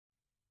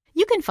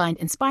can find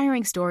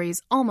inspiring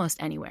stories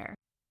almost anywhere.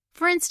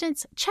 For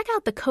instance, check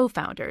out the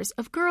co-founders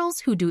of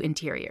Girls Who Do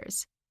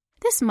Interiors.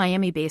 This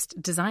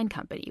Miami-based design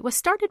company was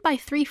started by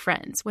 3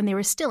 friends when they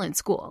were still in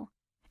school.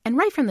 And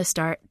right from the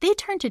start, they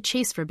turned to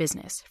Chase for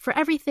Business for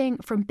everything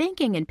from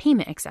banking and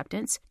payment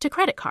acceptance to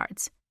credit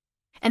cards.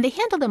 And they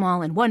handle them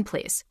all in one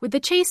place with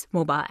the Chase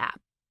mobile app.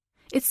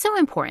 It's so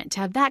important to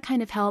have that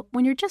kind of help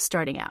when you're just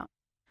starting out.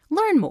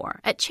 Learn more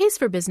at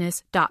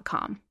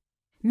chaseforbusiness.com.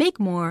 Make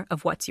more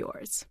of what's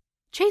yours.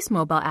 Chase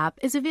mobile app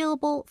is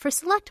available for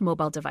select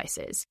mobile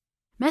devices.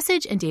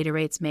 Message and data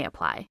rates may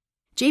apply.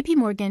 JP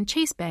Morgan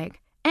Chase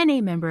Bank, NA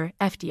member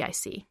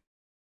FDIC.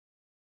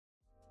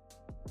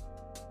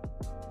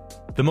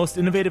 The most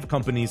innovative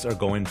companies are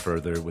going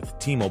further with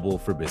T-Mobile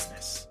for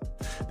Business.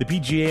 The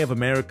PGA of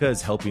America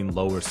is helping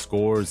lower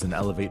scores and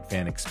elevate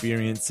fan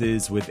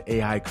experiences with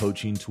AI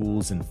coaching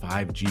tools and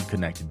 5G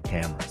connected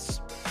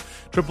cameras.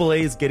 AAA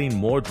is getting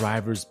more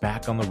drivers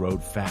back on the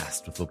road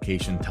fast with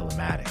location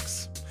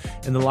telematics.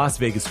 And the Las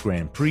Vegas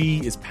Grand Prix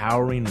is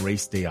powering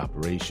race day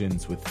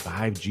operations with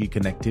 5G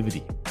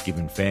connectivity,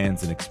 giving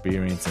fans an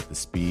experience at the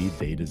speed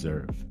they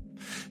deserve.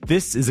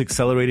 This is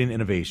accelerating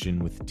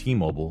innovation with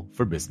T-Mobile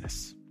for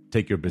Business.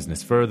 Take your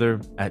business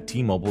further at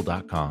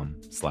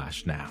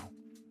T-Mobile.com/now.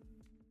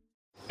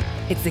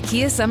 It's the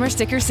Kia Summer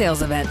Sticker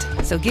Sales Event,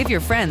 so give your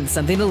friends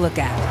something to look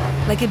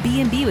at, like a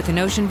B&B with an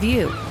ocean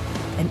view,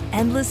 an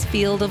endless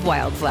field of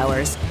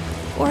wildflowers,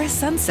 or a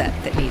sunset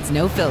that needs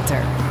no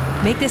filter.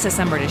 Make this a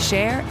summer to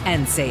share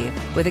and save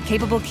with a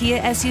capable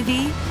Kia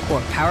SUV or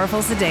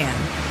powerful sedan.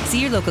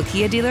 See your local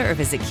Kia dealer or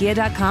visit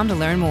kia.com to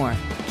learn more.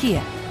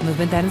 Kia,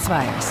 movement that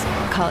inspires.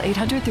 Call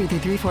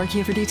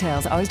 800-3334-KIA for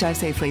details. Always drive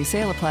safely.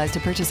 Sale applies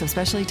to purchase of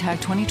specially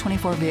tagged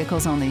 2024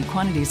 vehicles only.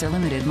 Quantities are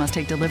limited. Must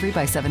take delivery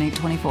by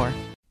 7/8/24.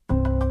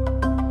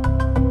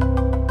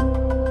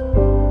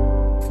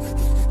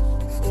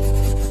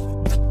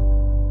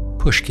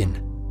 Pushkin.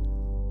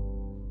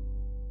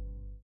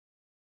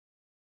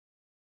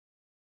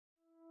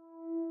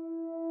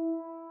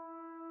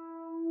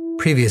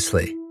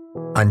 Previously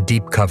on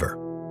Deep Cover.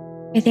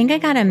 I think I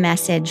got a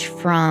message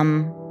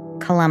from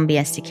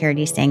Columbia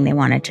Security saying they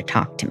wanted to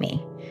talk to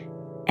me.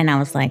 And I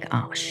was like,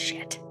 oh,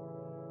 shit.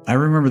 I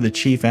remember the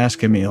chief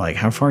asking me, like,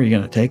 how far are you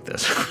going to take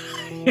this?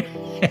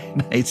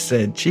 And I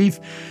said,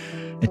 Chief,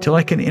 until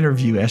I can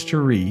interview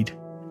Esther Reed,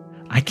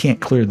 I can't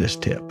clear this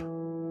tip.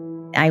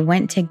 I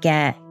went to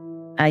get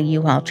a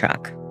U-Haul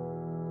truck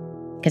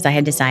because I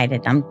had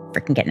decided I'm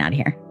freaking getting out of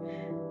here.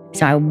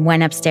 So I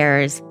went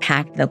upstairs,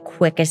 packed the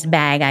quickest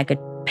bag I could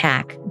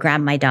pack,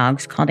 grabbed my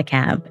dogs, called a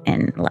cab,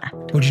 and left.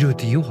 What'd you do with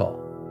the U-Haul?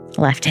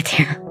 Left it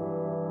there.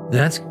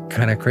 That's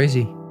kind of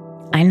crazy.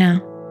 I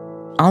know.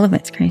 All of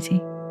it's crazy.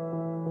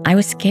 I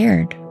was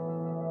scared.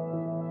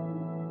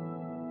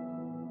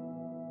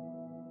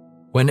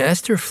 When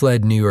Esther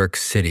fled New York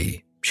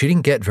City, she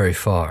didn't get very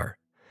far.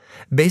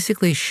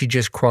 Basically, she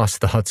just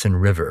crossed the Hudson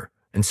River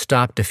and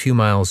stopped a few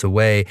miles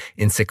away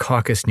in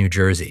Secaucus, New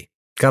Jersey,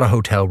 got a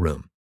hotel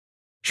room.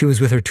 She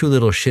was with her 2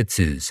 little Shih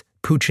Tzus,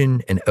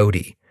 Puchin and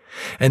Odie,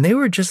 and they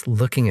were just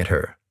looking at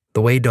her,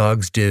 the way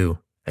dogs do,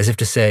 as if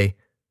to say,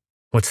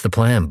 what's the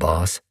plan,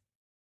 boss?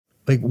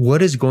 Like,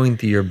 what is going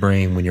through your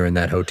brain when you're in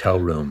that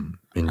hotel room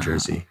in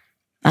Jersey?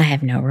 I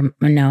have no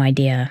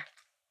idea.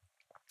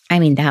 I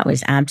mean, that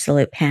was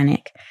absolute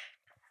panic.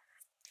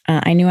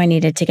 I knew I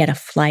needed to get a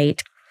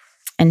flight.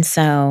 And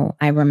so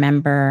I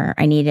remember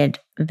I needed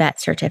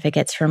vet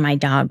certificates for my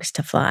dogs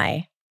to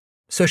fly.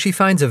 So she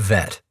finds a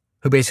vet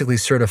who basically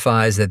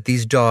certifies that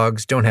these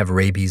dogs don't have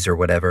rabies or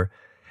whatever.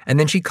 And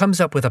then she comes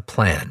up with a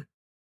plan.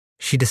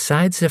 She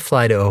decides to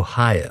fly to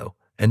Ohio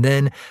and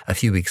then, a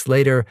few weeks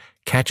later,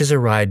 catches a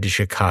ride to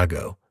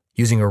Chicago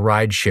using a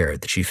ride share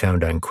that she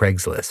found on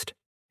Craigslist.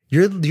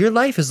 Your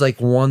life is like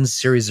one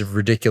series of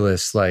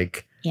ridiculous,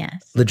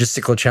 yes,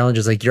 logistical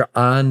challenges. Like you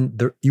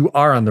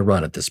are on the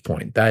run at this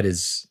point.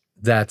 That's.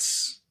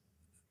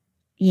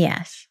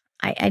 Yes.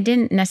 I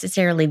didn't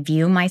necessarily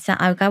view myself.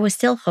 I was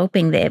still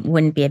hoping that it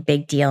wouldn't be a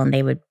big deal and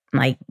they would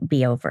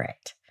be over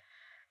it.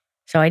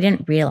 So I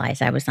didn't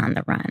realize I was on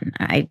the run.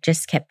 I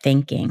just kept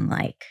thinking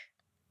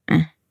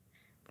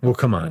Well,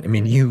 come on. I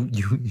mean, you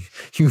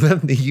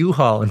left the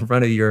U-Haul in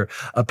front of your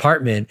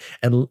apartment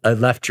and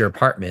left your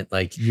apartment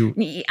I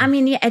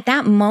mean, at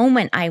that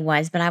moment I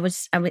was, but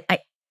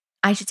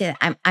I should say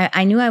that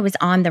I knew I was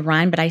on the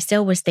run, but I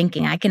still was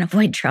thinking I can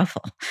avoid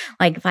trouble.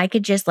 If I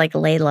could just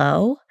lay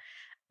low,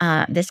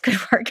 this could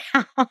work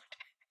out.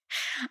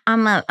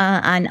 I'm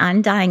an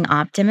undying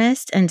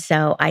optimist. And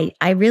so I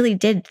really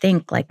did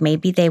think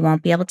maybe they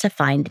won't be able to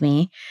find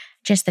me,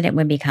 just that it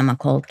would become a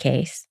cold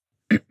case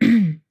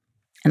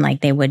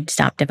and they would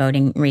stop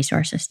devoting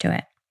resources to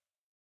it.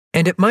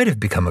 And it might have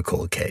become a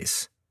cold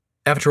case.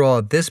 After all,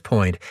 at this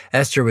point,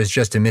 Esther was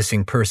just a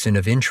missing person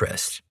of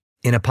interest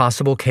in a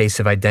possible case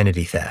of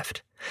identity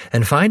theft.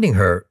 And finding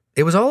her,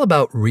 it was all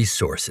about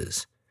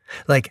resources.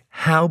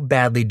 How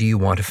badly do you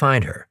want to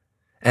find her?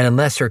 And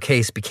unless her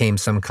case became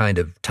some kind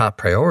of top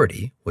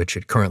priority, which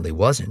it currently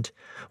wasn't,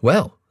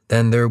 well,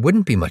 then there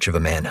wouldn't be much of a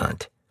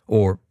manhunt,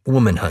 or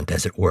woman hunt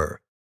as it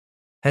were.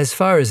 As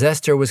far as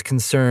Esther was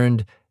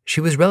concerned,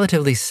 she was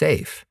relatively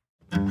safe.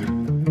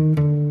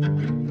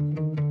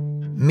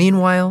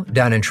 Meanwhile,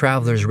 down in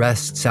Travelers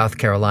Rest, South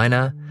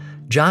Carolina,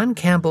 John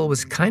Campbell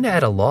was kind of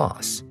at a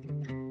loss.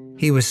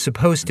 He was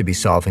supposed to be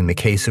solving the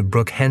case of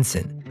Brooke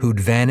Henson, who'd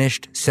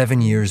vanished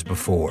 7 years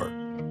before.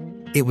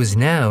 It was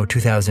now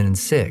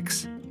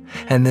 2006,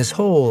 and this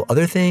whole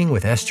other thing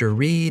with Esther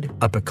Reed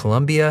up at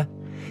Columbia,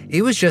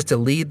 it was just a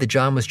lead that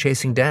John was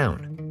chasing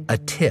down, a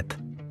tip,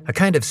 a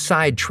kind of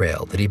side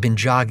trail that he'd been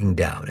jogging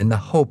down in the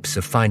hopes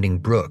of finding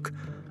Brooke,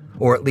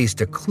 or at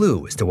least a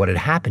clue as to what had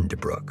happened to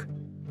Brooke.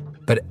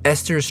 But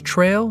Esther's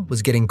trail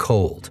was getting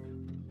cold.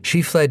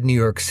 She fled New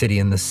York City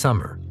in the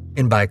summer,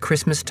 and by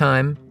Christmas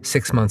time,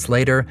 6 months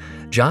later,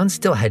 John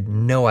still had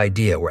no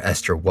idea where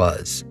Esther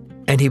was,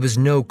 and he was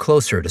no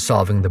closer to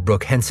solving the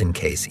Brooke Henson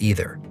case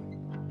either.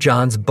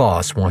 John's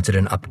boss wanted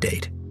an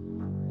update.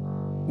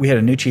 We had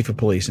a new chief of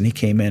police, and he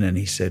came in and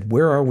he said,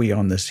 "Where are we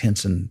on this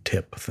Henson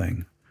tip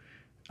thing?"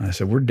 And I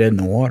said, "We're dead in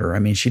the water. I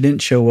mean, she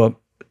didn't show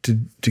up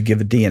to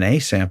give a DNA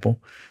sample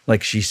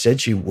like she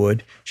said she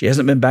would. She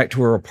hasn't been back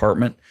to her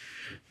apartment.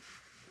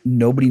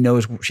 Nobody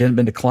knows. She hasn't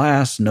been to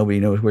class. Nobody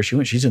knows where she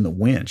went. She's in the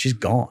wind. She's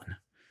gone."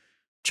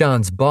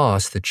 John's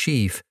boss, the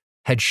chief,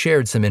 had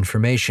shared some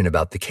information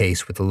about the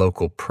case with the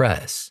local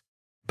press,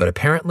 but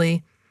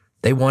apparently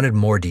they wanted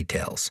more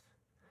details.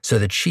 So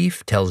the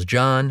chief tells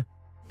John,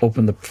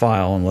 "Open the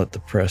file and let the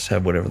press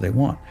have whatever they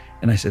want."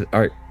 And I said,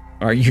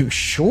 Are you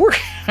sure?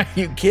 Are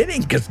you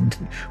kidding? Because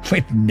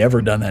we've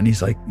never done that. And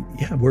he's like,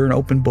 "Yeah, we're an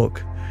open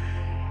book."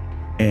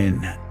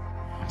 And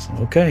I said,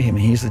 "Okay." I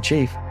mean, he's the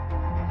chief.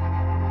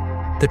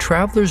 The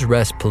Travelers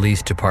Rest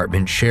Police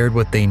Department shared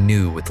what they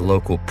knew with the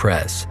local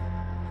press,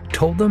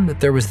 told them that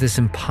there was this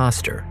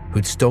imposter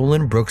who'd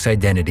stolen Brooke's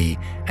identity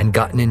and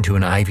gotten into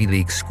an Ivy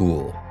League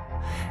school,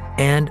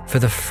 and for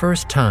the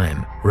first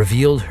time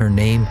revealed her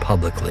name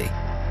publicly,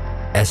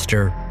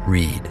 Esther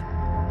Reed.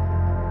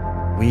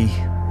 We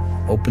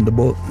opened the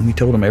book and we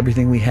told them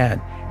everything we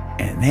had,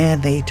 and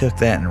man, they took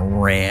that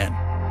and ran.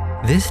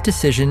 This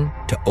decision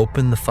to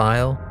open the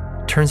file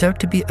turns out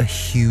to be a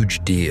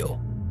huge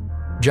deal.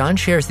 John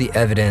shares the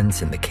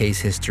evidence and the case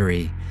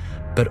history,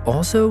 but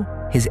also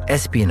his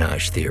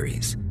espionage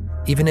theories,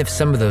 even if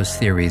some of those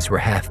theories were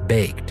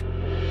half-baked.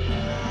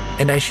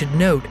 And I should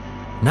note,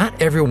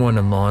 not everyone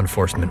in law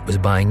enforcement was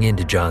buying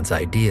into John's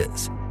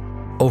ideas.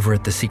 Over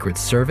at the Secret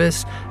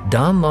Service,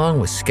 Don Long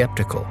was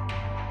skeptical,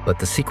 but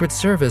the Secret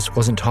Service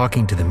wasn't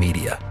talking to the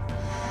media.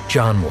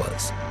 John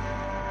was.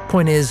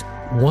 Point is,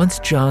 once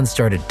John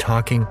started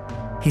talking,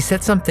 he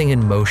set something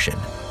in motion,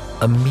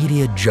 a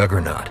media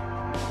juggernaut.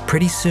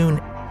 Pretty soon,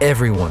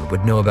 everyone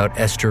would know about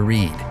Esther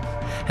Reed,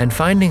 and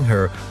finding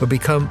her would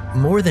become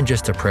more than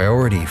just a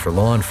priority for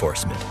law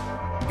enforcement.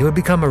 It would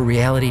become a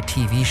reality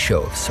TV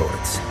show of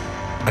sorts,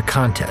 a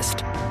contest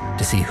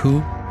to see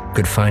who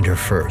could find her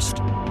first.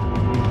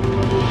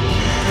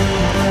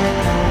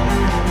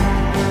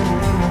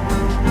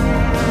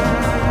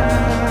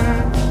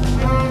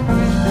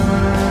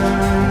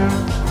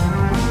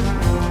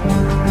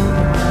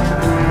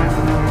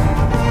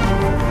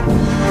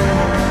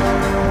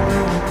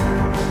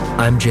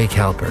 I'm Jake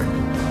Halpern,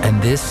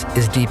 and this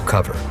is Deep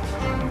Cover,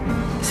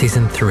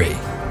 Season 3,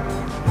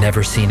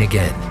 Never Seen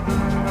Again.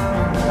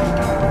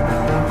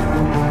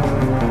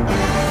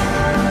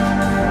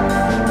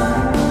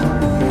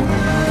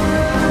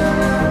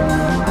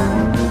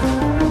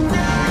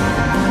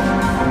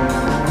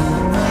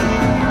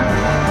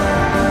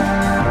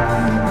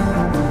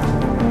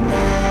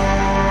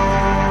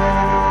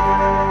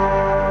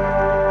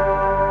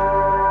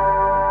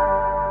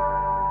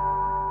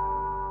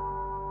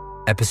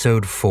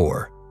 Episode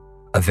 4,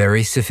 A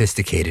Very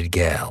Sophisticated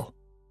Gal.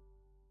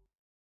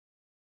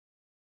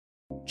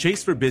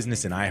 Chase for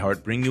Business and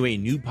iHeart bring you a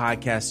new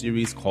podcast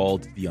series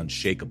called The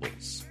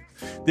Unshakables.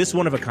 This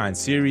one-of-a-kind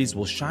series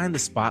will shine the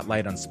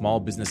spotlight on small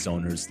business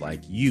owners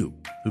like you,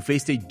 who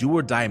faced a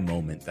do-or-die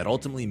moment that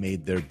ultimately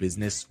made their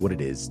business what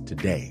it is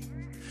today.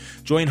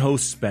 Join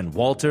hosts Ben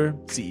Walter,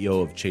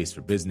 CEO of Chase for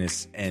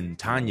Business, and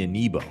Tanya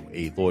Nebo,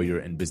 a lawyer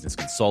and business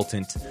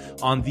consultant,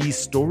 on these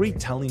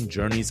storytelling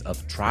journeys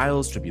of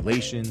trials,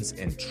 tribulations,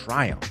 and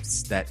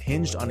triumphs that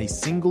hinged on a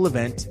single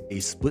event, a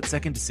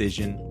split-second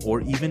decision, or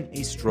even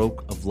a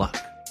stroke of luck.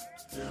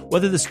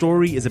 Whether the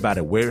story is about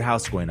a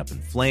warehouse going up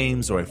in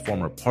flames or a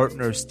former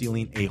partner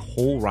stealing a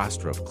whole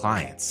roster of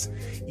clients,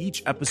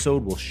 each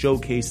episode will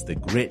showcase the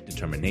grit,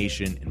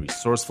 determination, and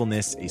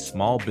resourcefulness a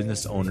small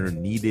business owner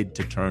needed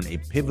to turn a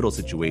pivotal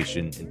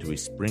situation into a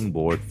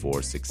springboard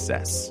for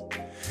success.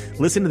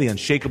 Listen to The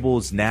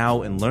Unshakables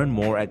now and learn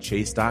more at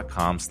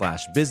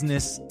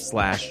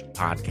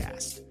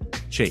chase.com/business/podcast.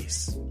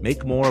 Chase,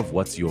 make more of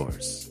what's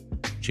yours.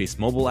 Chase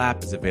mobile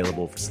app is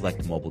available for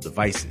select mobile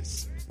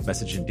devices.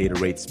 Message and data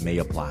rates may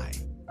apply.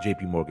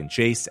 JP Morgan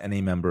Chase,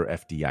 NA member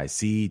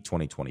FDIC,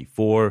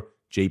 2024,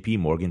 JP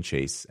Morgan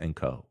Chase &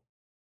 Co.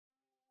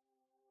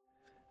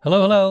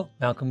 Hello.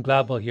 Malcolm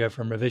Gladwell here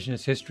from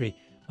Revisionist History,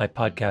 my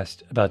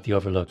podcast about the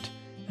overlooked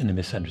and the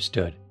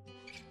misunderstood.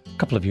 A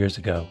couple of years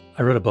ago,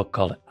 I wrote a book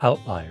called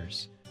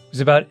Outliers, was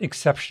about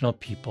exceptional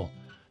people,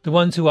 the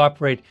ones who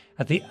operate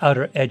at the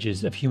outer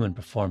edges of human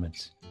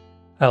performance.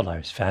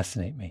 Outliers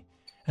fascinate me.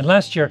 And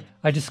last year,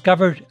 I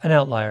discovered an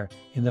outlier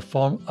in the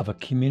form of a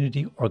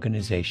community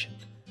organization,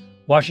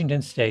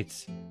 Washington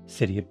State's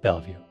City of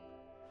Bellevue.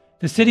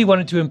 The city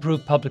wanted to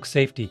improve public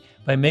safety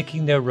by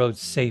making their roads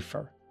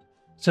safer.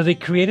 So they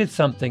created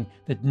something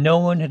that no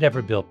one had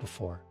ever built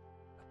before,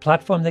 a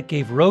platform that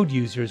gave road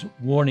users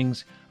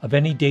warnings of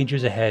any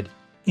dangers ahead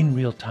in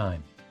real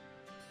time.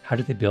 How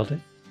did they build it?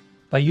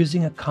 By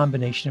using a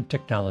combination of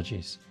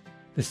technologies: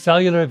 the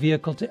cellular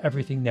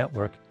vehicle-to-everything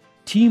network,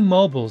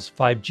 T-Mobile's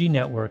 5G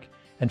network,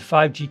 and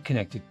 5G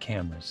connected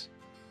cameras.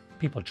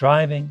 People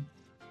driving,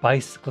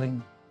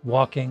 bicycling,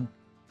 walking,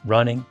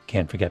 running,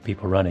 can't forget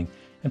people running,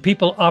 and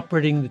people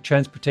operating the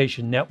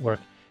transportation network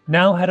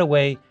now had a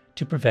way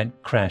to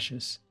prevent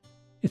crashes.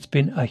 It's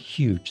been a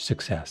huge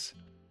success.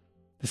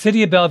 The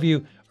City of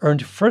Bellevue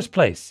earned first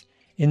place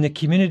in the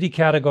community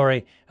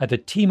category at the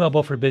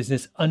T-Mobile for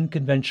Business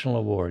Unconventional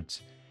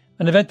Awards,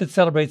 an event that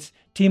celebrates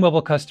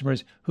T-Mobile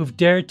customers who've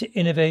dared to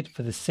innovate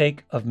for the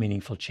sake of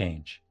meaningful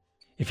change.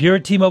 If you're a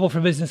T-Mobile for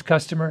Business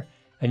customer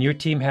and your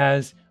team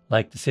has,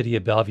 like the City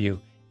of Bellevue,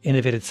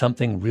 innovated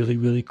something really,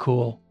 really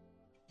cool,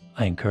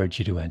 I encourage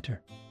you to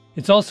enter.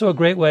 It's also a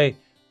great way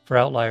for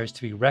outliers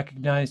to be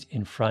recognized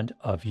in front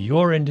of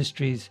your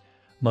industry's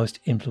most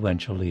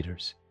influential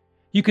leaders.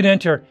 You can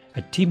enter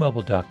at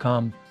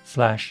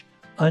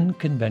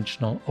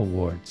tmobile.com/unconventional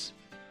awards.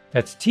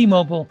 That's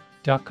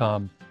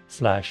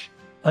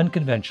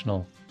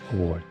tmobile.com/unconventional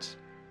awards.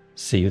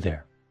 See you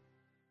there.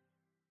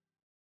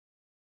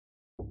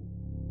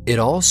 It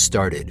all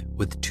started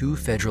with two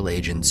federal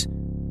agents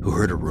who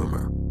heard a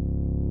rumor.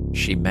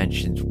 She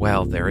mentions,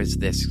 well, there is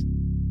this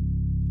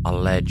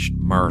alleged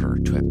murder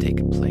to have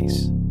taken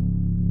place.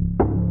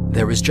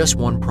 There was just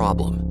one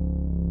problem.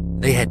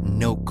 They had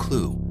no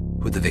clue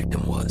who the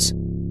victim was.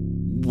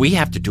 We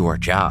have to do our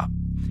job,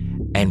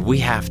 and we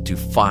have to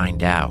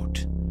find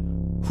out,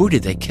 who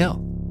did they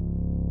kill?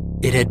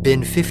 It had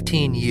been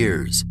 15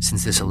 years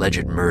since this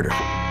alleged murder.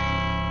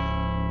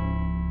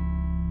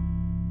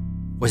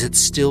 Was it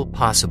still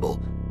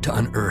possible to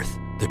unearth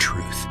the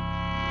truth?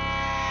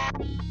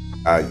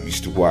 I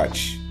used to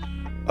watch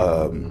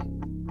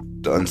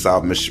the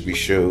Unsolved Mystery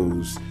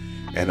shows,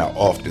 and I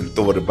often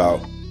thought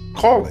about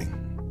calling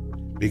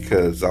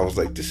because I was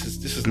like, this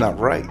is not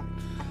right.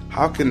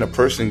 How can a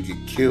person get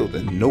killed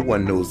and no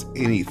one knows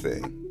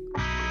anything?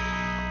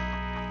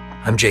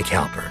 I'm Jake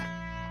Halpern,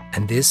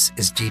 and this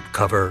is Deep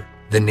Cover: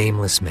 The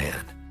Nameless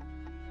Man.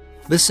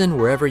 Listen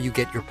wherever you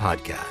get your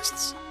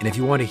podcasts. And if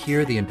you want to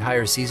hear the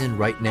entire season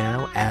right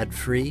now,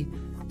 ad-free,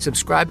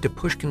 subscribe to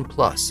Pushkin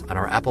Plus on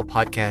our Apple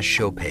Podcast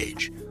show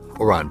page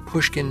or on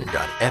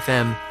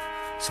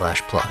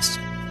pushkin.fm/plus.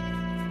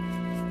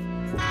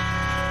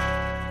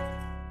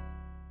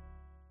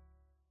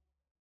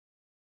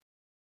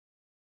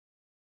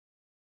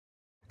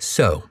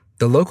 So,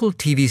 the local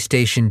TV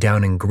station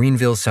down in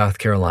Greenville, South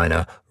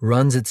Carolina,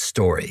 runs its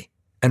story.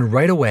 And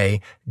right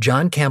away,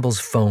 John Campbell's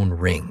phone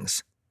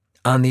rings.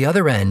 On the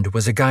other end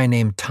was a guy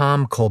named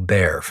Tom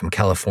Colbert from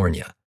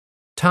California.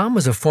 Tom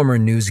was a former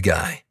news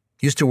guy,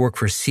 used to work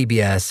for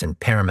CBS and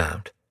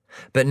Paramount.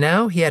 But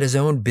now he had his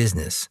own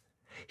business.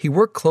 He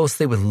worked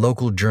closely with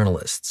local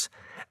journalists.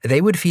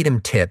 They would feed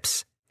him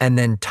tips, and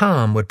then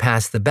Tom would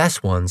pass the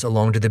best ones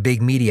along to the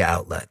big media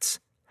outlets.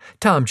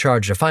 Tom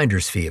charged a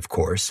finder's fee, of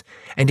course,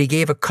 and he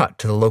gave a cut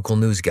to the local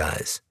news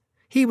guys.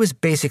 He was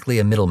basically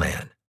a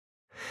middleman.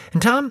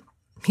 And Tom,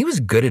 he was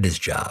good at his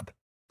job.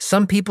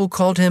 Some people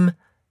called him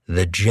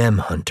the gem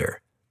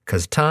hunter,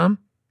 'cause Tom,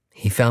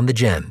 he found the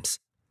gems.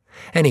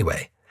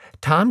 Anyway,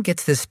 Tom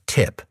gets this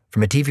tip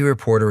from a TV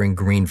reporter in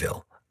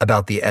Greenville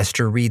about the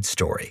Esther Reed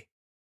story.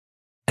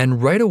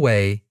 And right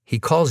away, he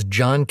calls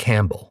John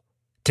Campbell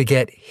to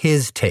get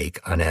his take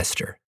on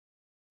Esther.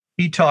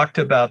 He talked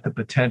about the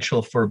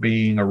potential for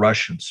being a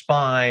Russian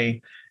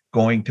spy,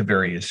 going to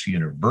various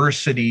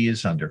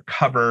universities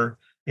undercover.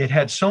 It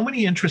had so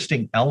many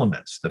interesting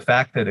elements. The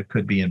fact that it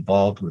could be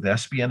involved with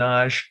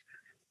espionage,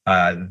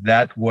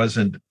 that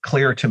wasn't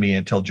clear to me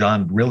until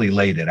John really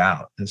laid it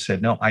out and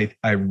said, no, I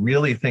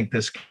really think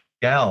this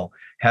gal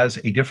has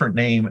a different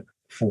name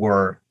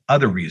for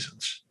other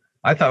reasons.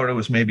 I thought it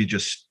was maybe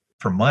just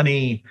for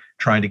money,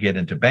 trying to get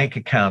into bank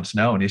accounts.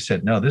 No, and he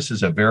said, no, this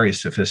is a very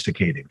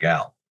sophisticated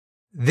gal.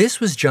 This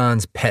was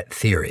John's pet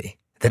theory,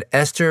 that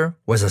Esther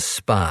was a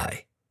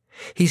spy.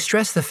 He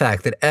stressed the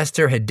fact that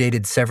Esther had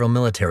dated several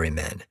military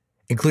men,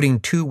 including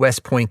 2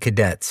 West Point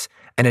cadets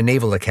and a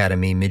Naval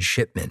Academy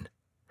midshipman,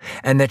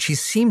 and that she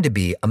seemed to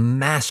be a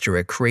master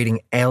at creating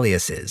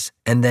aliases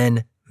and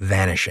then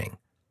vanishing.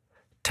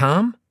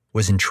 Tom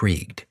was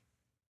intrigued.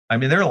 I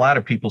mean, there are a lot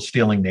of people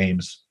stealing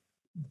names,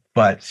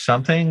 but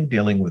something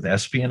dealing with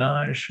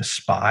espionage,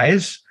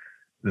 spies,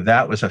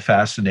 that was a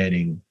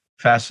fascinating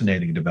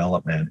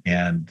development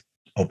and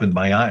opened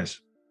my eyes.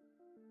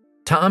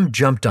 Tom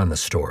jumped on the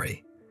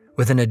story.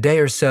 Within a day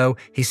or so,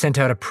 he sent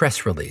out a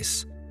press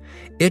release.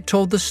 It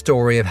told the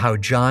story of how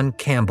John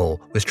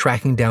Campbell was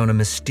tracking down a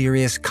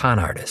mysterious con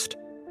artist.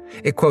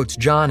 It quotes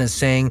John as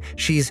saying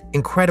she's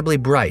incredibly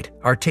bright,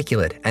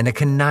 articulate, and a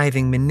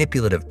conniving,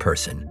 manipulative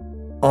person,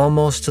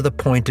 almost to the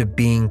point of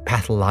being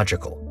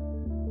pathological.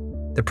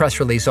 The press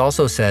release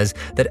also says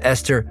that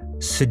Esther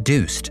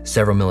seduced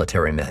several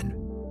military men.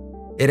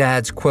 It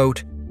adds,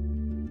 quote,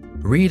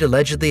 Reed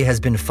allegedly has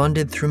been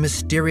funded through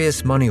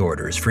mysterious money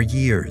orders for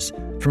years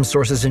from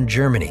sources in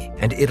Germany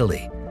and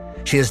Italy.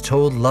 She has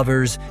told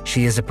lovers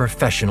she is a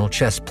professional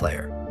chess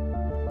player.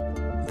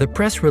 The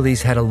press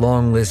release had a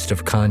long list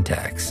of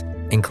contacts,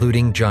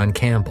 including John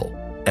Campbell,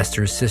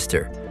 Esther's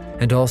sister,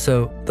 and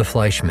also the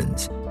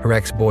Fleischmans, her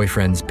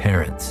ex-boyfriend's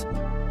parents.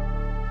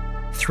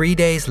 3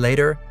 days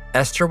later,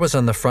 Esther was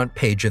on the front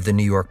page of the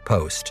New York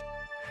Post.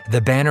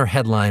 The banner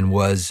headline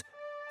was,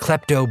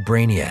 Klepto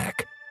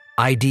Brainiac,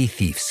 ID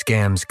thief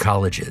scams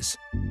colleges.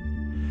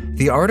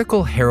 The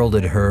article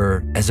heralded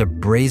her as a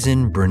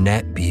brazen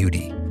brunette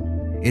beauty.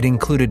 It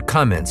included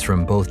comments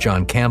from both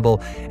John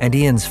Campbell and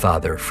Ian's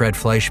father, Fred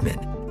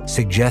Fleischman,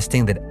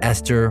 suggesting that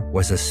Esther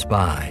was a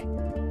spy.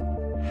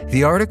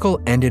 The article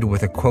ended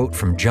with a quote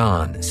from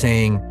John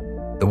saying,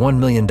 the $1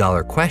 million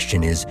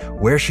question is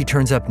where she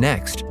turns up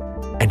next,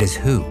 and as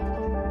who.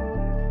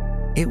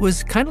 It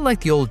was kind of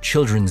like the old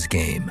children's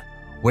game,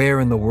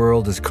 Where in the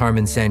World is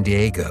Carmen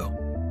Sandiego?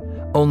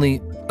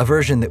 Only a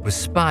version that was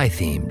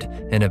spy-themed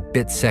and a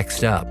bit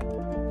sexed up.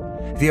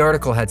 The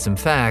article had some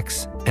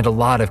facts and a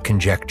lot of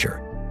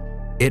conjecture.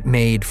 It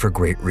made for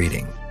great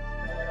reading.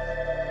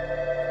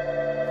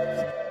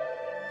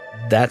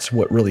 That's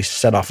what really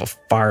set off a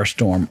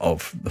firestorm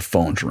of the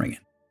phones ringing.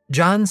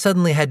 John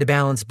suddenly had to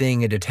balance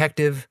being a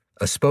detective,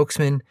 a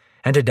spokesman,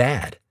 and a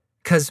dad,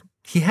 because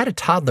he had a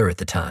toddler at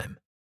the time.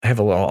 I have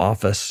a little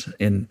office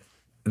in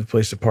the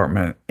police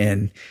department,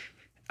 and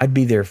I'd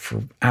be there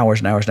for hours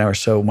and hours and hours.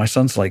 So my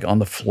son's like on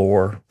the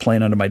floor,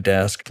 playing under my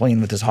desk,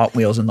 playing with his Hot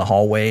Wheels in the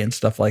hallway and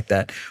stuff like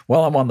that,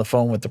 while I'm on the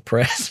phone with the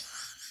press.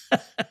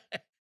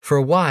 For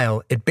a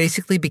while, it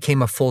basically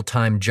became a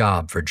full-time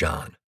job for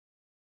John.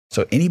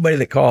 So anybody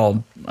that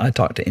called, I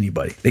talked to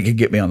anybody. They could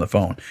get me on the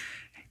phone.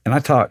 And I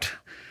talked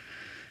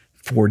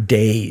for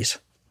days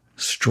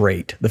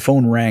straight. The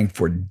phone rang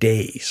for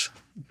days,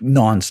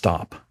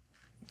 nonstop,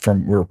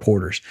 from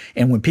reporters.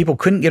 And when people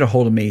couldn't get a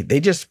hold of me, they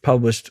just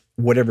published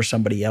whatever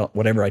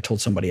I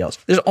told somebody else.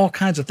 There's all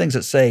kinds of things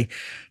that say,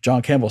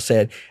 John Campbell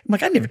said. I'm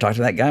like, I never talked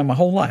to that guy in my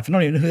whole life. I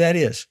don't even know who that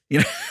is. You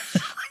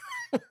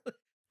know.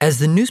 As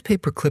the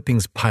newspaper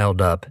clippings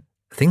piled up,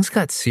 things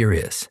got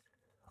serious.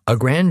 A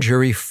grand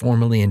jury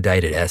formally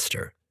indicted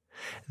Esther.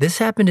 This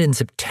happened in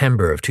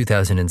September of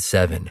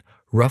 2007,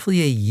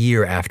 roughly a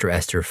year after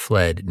Esther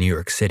fled New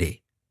York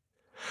City.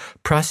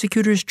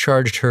 Prosecutors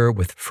charged her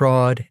with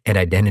fraud and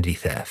identity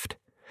theft.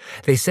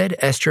 They said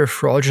Esther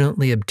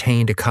fraudulently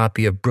obtained a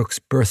copy of Brooke's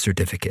birth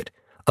certificate,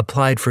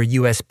 applied for a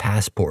U.S.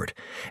 passport,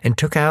 and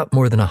took out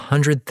more than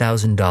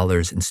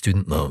 $100,000 in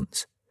student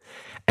loans.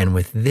 And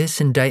with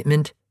this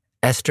indictment,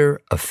 Esther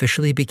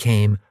officially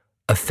became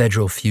a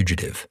federal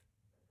fugitive.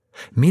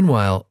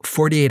 Meanwhile,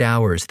 48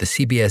 Hours, the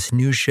CBS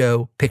News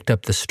show, picked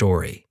up the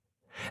story.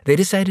 They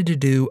decided to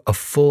do a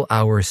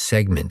full-hour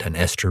segment on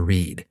Esther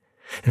Reed.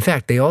 In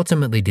fact, they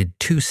ultimately did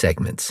 2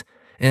 segments,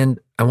 and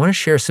I want to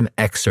share some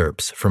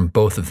excerpts from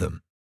both of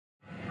them.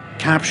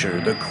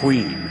 Capture the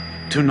Queen,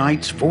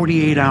 tonight's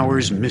 48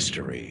 Hours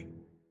mystery.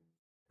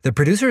 The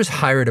producers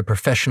hired a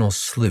professional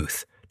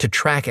sleuth to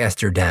track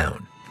Esther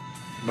down.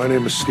 My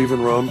name is Stephen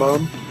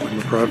Rombaum. I'm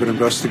a private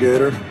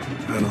investigator,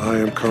 and I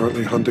am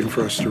currently hunting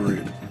for Esther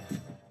Reed.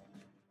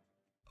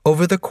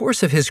 Over the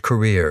course of his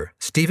career,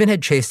 Stephen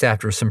had chased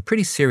after some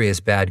pretty serious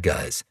bad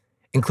guys,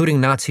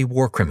 including Nazi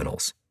war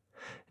criminals.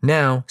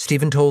 Now,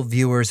 Stephen told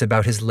viewers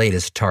about his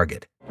latest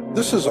target.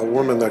 This is a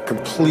woman that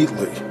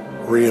completely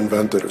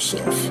reinvented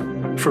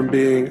herself. From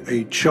being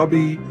a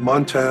chubby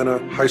Montana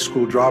high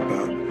school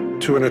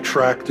dropout to an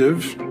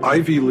attractive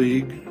Ivy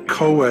League,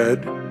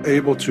 co-ed,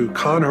 able to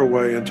con her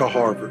way into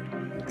Harvard,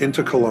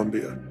 into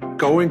Columbia,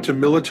 going to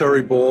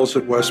military balls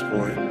at West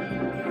Point.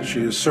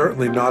 She is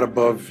certainly not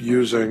above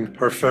using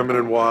her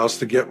feminine wiles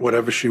to get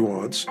whatever she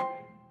wants.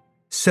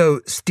 So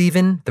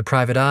Stephen, the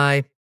private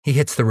eye, he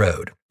hits the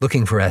road,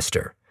 looking for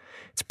Esther.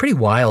 It's pretty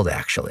wild,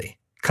 actually,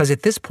 because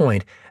at this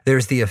point,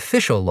 there's the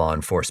official law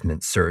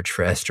enforcement search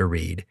for Esther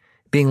Reed,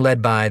 being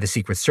led by the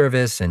Secret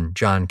Service and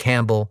John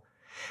Campbell.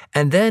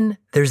 And then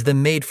there's the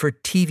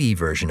made-for-TV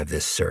version of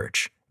this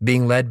search,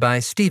 being led by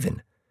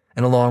Stephen,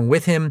 and along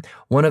with him,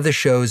 one of the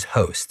show's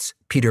hosts,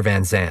 Peter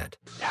Van Zandt.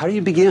 How do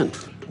you begin?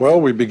 Well,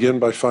 we begin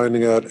by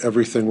finding out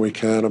everything we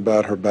can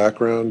about her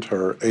background,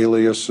 her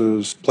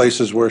aliases,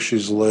 places where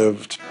she's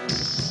lived.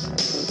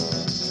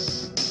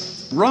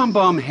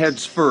 Rombaum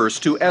heads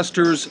first to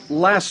Esther's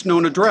last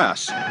known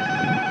address,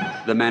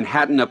 the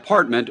Manhattan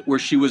apartment where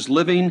she was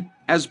living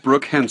as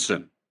Brooke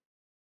Henson.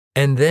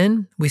 And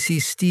then we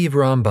see Steve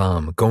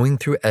Rombaum going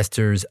through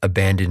Esther's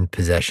abandoned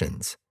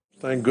possessions.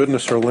 Thank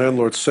goodness her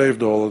landlord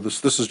saved all of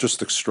this. This is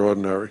just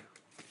extraordinary.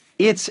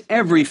 It's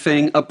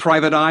everything a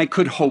private eye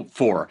could hope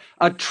for,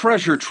 a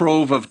treasure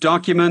trove of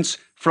documents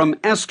from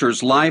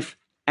Esther's life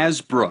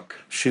as Brooke.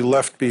 She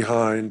left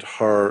behind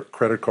her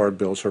credit card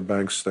bills, her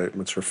bank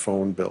statements, her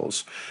phone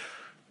bills,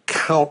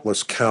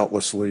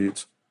 countless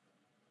leads.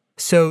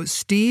 So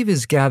Steve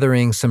is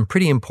gathering some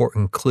pretty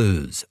important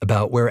clues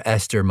about where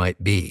Esther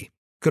might be.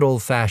 Good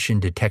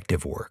old-fashioned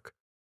detective work.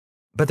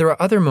 But there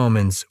are other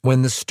moments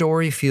when the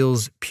story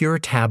feels pure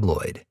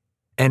tabloid,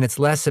 and it's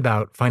less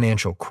about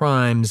financial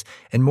crimes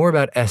and more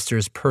about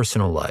Esther's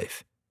personal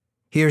life.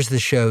 Here's the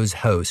show's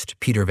host,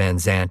 Peter Van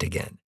Zandt,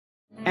 again.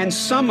 And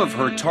some of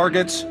her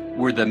targets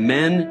were the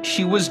men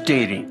she was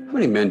dating. How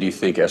many men do you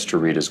think Esther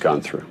Reed has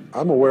gone through?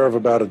 I'm aware of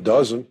about a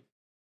dozen.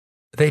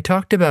 They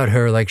talked about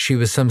her like she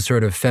was some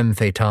sort of femme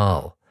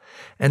fatale,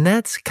 and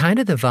that's kind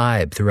of the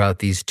vibe throughout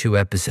these 2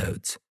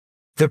 episodes.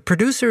 The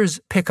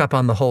producers pick up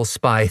on the whole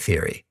spy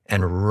theory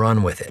and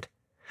run with it.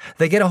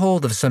 They get a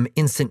hold of some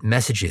instant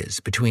messages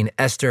between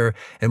Esther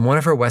and one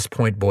of her West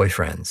Point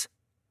boyfriends.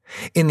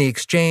 In the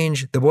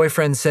exchange, the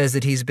boyfriend says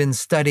that he's been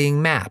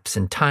studying maps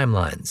and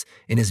timelines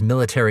in his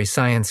military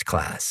science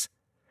class.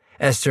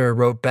 Esther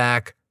wrote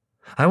back,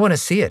 "I want to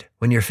see it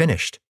when you're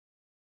finished."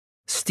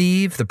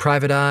 Steve, the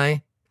private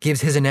eye,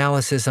 gives his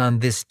analysis on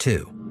this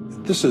too.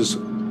 This is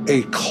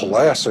a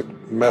classic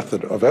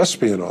method of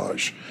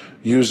espionage,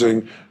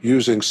 using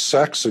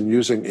sex and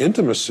using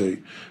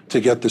intimacy to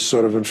get this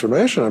sort of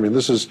information. I mean,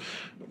 this is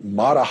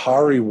Mata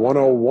Hari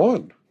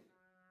 101.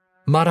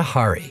 Mata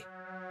Hari.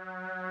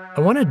 I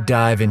want to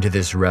dive into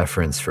this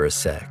reference for a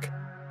sec.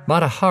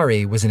 Mata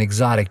Hari was an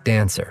exotic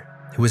dancer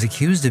who was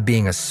accused of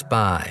being a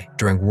spy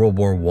during World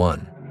War I.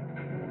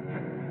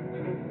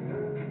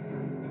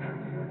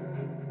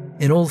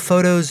 In old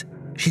photos,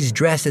 she's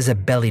dressed as a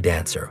belly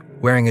dancer,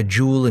 wearing a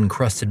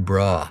jewel-encrusted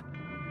bra.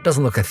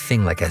 Doesn't look a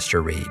thing like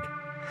Esther Reed.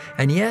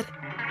 And yet,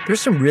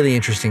 there's some really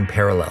interesting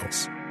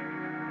parallels.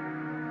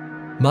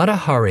 Mata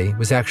Hari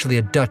was actually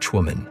a Dutch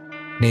woman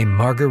named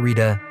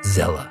Margarita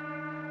Zella.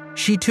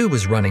 She too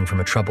was running from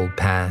a troubled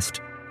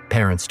past.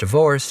 Parents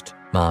divorced,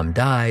 mom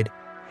died.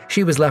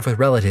 She was left with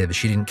relatives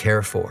she didn't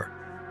care for.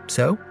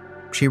 So,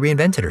 she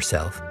reinvented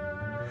herself.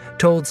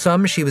 Told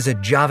some she was a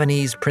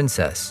Javanese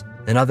princess,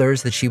 and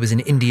others that she was an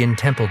Indian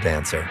temple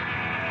dancer.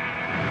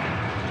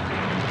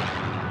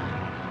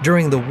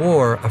 During the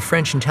war, a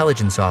French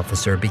intelligence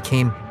officer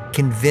became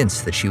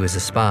convinced that she was a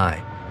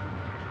spy.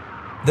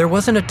 There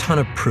wasn't a ton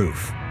of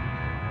proof,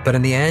 but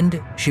in the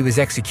end, she was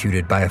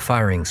executed by a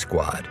firing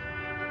squad.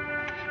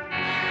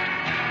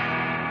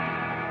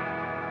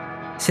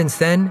 Since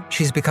then,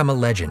 she's become a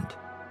legend,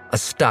 a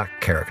stock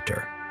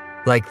character,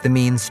 like the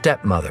mean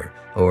stepmother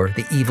or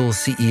the evil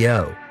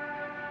CEO.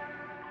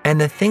 And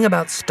the thing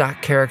about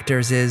stock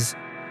characters is,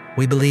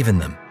 we believe in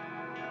them.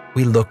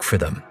 We look for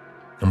them,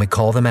 and we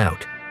call them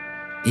out,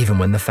 even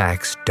when the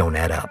facts don't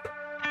add up.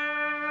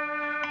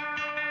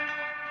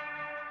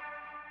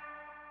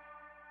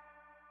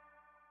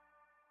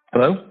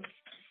 Hello?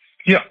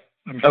 Yeah.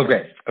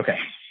 Okay.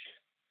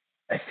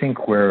 I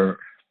think we're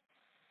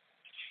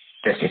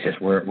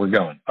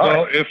going.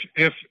 Well,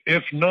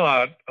 if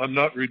not, I'm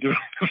not redoing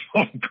the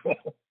phone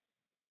call.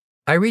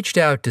 I reached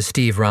out to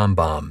Steve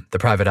Rombaum, the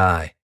private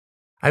eye.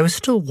 I was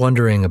still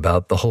wondering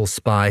about the whole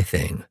spy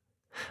thing.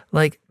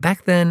 Like,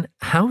 back then,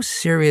 how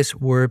serious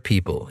were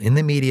people in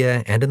the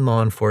media and in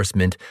law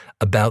enforcement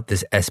about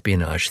this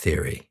espionage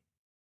theory?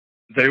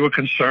 They were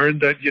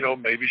concerned that,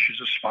 maybe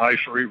she's a spy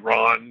for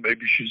Iran,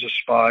 maybe she's a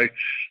spy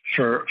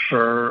for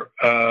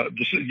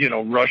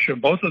Russia.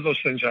 Both of those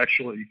things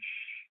actually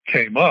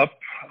came up.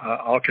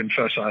 I'll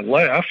confess I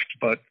laughed,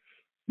 but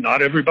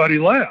not everybody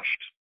laughed.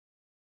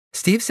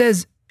 Steve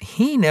says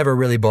he never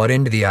really bought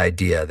into the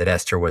idea that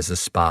Esther was a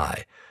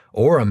spy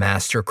or a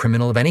master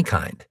criminal of any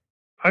kind.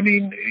 I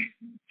mean,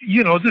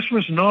 this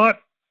was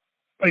not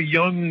a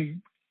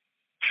young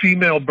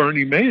female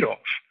Bernie Madoff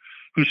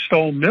who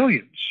stole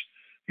millions.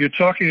 You're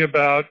talking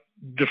about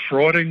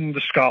defrauding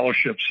the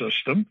scholarship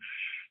system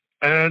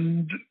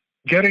and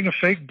getting a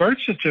fake birth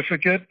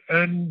certificate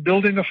and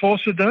building a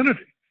false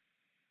identity.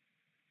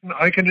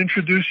 I can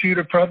introduce you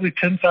to probably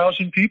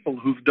 10,000 people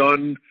who've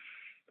done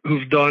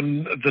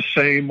the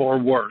same or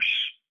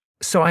worse.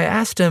 So I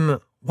asked him,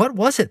 what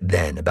was it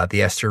then about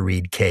the Esther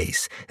Reed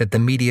case that the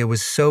media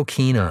was so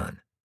keen on?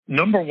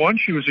 Number one,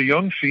 she was a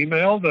young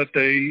female that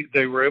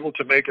they were able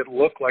to make it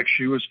look like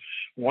she was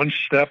one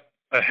step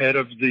ahead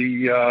of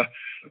the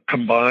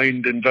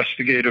combined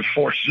investigative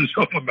forces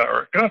of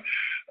America,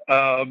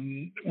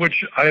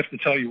 which I have to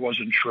tell you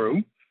wasn't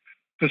true,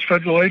 because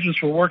federal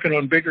agents were working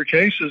on bigger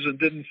cases and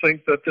didn't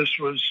think that this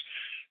was,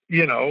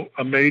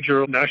 a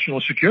major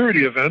national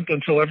security event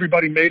until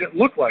everybody made it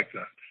look like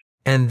that.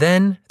 And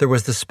then there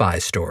was the spy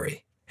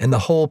story and the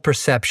whole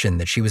perception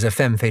that she was a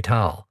femme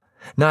fatale,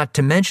 not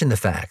to mention the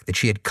fact that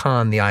she had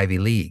conned the Ivy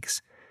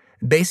Leagues.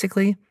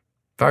 Basically, as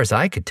far as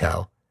I could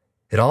tell,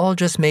 it all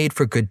just made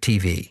for good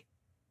TV.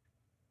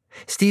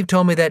 Steve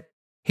told me that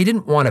he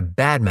didn't want to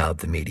badmouth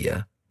the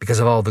media because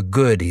of all the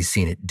good he's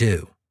seen it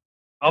do.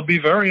 I'll be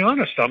very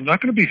honest. I'm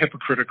not going to be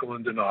hypocritical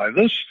and deny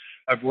this.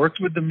 I've worked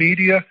with the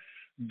media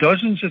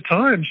dozens of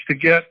times to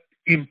get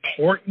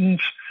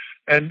important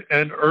and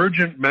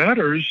urgent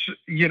matters,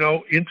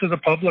 into the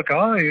public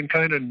eye and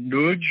kind of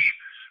nudge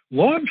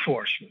law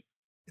enforcement.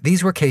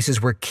 These were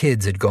cases where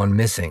kids had gone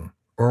missing,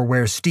 or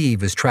where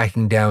Steve was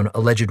tracking down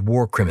alleged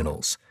war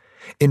criminals.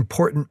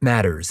 Important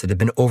matters that had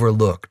been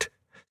overlooked.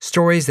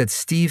 Stories that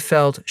Steve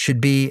felt should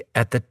be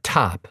at the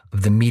top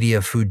of the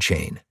media food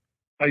chain.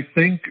 I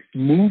think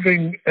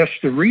moving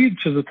Esther Reed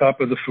to the top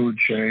of the food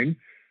chain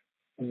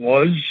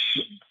was,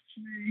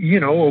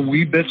 a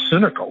wee bit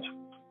cynical.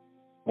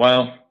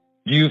 Wow.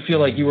 Do you feel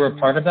like you were a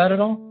part of that at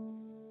all?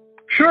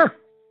 Sure.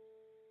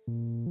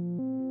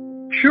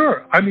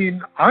 I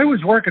mean, I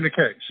was working a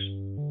case.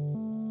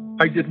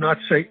 I did not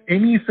say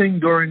anything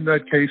during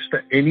that case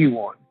to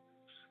anyone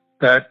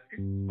that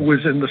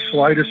was in the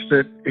slightest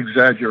bit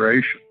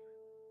exaggeration.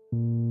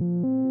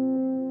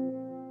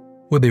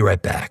 We'll be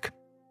right back.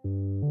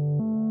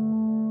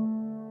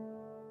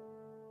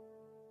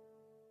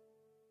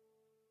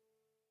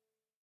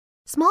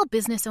 Small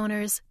business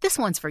owners, this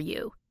one's for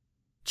you.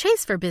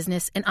 Chase for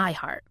Business and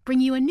iHeart bring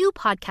you a new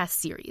podcast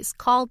series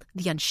called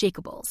The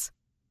Unshakables.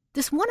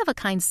 This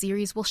one-of-a-kind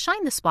series will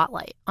shine the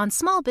spotlight on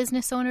small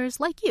business owners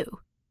like you,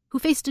 who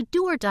faced a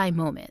do-or-die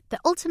moment that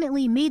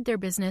ultimately made their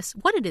business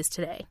what it is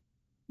today.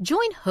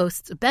 Join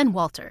hosts Ben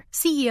Walter,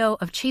 CEO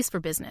of Chase for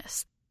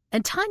Business,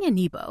 and Tanya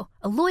Nebo,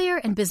 a lawyer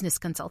and business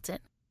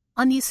consultant,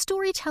 on these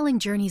storytelling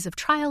journeys of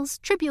trials,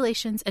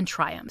 tribulations, and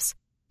triumphs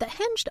that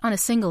hinged on a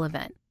single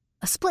event,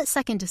 a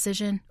split-second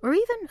decision, or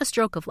even a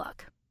stroke of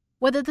luck.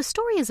 Whether the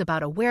story is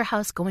about a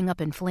warehouse going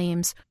up in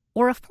flames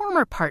or a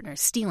former partner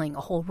stealing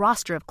a whole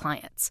roster of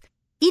clients,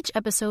 each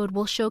episode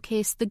will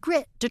showcase the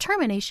grit,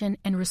 determination,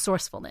 and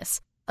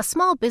resourcefulness a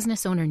small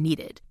business owner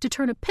needed to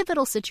turn a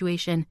pivotal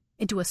situation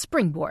into a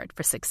springboard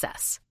for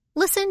success.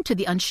 Listen to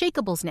The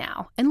Unshakables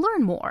now and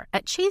learn more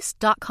at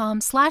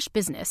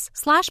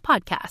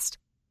chase.com/business/podcast.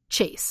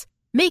 Chase,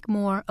 make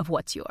more of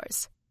what's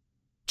yours.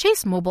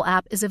 Chase mobile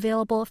app is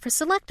available for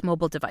select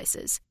mobile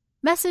devices.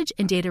 Message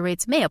and data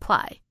rates may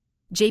apply.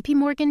 J.P.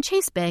 Morgan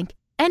Chase Bank,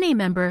 N.A.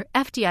 member,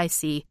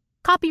 FDIC,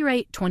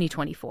 copyright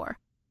 2024.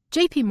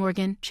 J.P.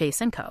 Morgan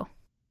Chase & Co.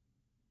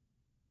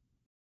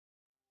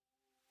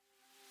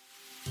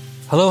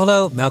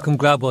 Hello, Malcolm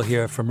Gladwell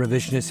here from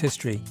Revisionist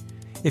History.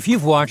 If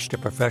you've watched a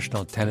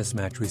professional tennis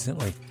match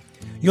recently,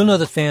 you'll know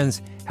that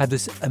fans had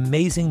this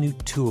amazing new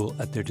tool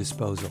at their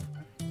disposal.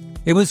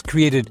 It was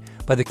created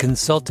by the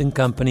consulting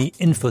company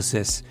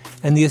Infosys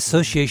and the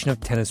Association of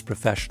Tennis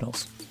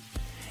Professionals.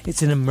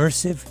 It's an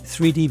immersive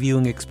 3D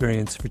viewing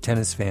experience for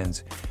tennis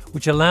fans,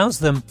 which allows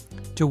them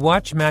to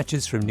watch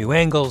matches from new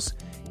angles,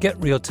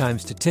 get real-time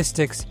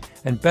statistics,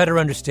 and better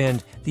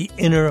understand the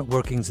inner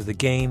workings of the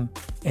game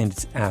and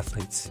its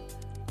athletes.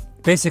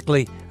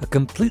 Basically, a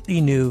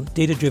completely new,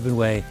 data-driven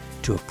way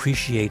to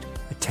appreciate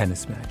a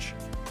tennis match.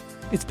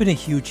 It's been a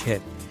huge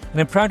hit, and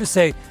I'm proud to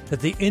say that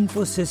the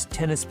Infosys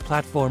Tennis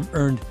platform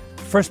earned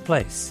first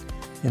place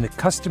in the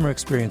customer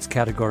experience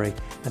category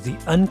at the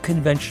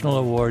Unconventional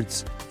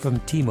Awards from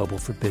T-Mobile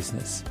for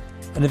Business,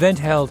 an event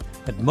held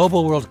at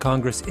Mobile World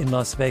Congress in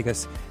Las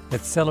Vegas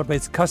that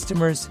celebrates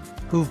customers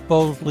who've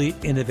boldly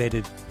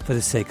innovated for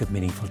the sake of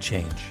meaningful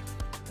change.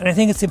 And I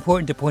think it's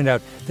important to point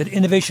out that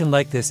innovation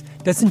like this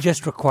doesn't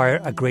just require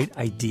a great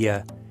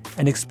idea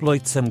and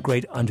exploit some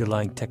great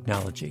underlying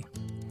technology.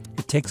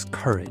 It takes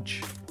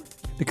courage.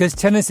 Because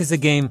tennis is a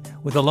game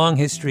with a long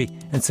history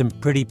and some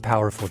pretty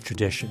powerful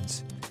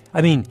traditions.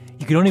 I mean,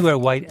 you can only wear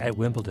white at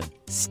Wimbledon.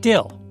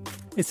 Still,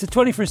 it's the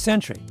 21st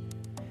century.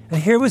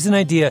 And here was an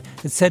idea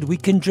that said we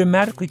can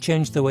dramatically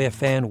change the way a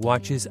fan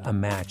watches a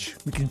match.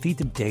 We can feed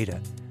them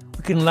data.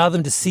 We can allow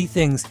them to see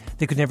things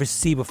they could never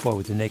see before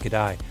with the naked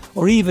eye,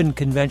 or even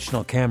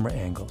conventional camera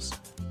angles.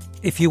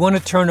 If you want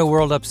to turn a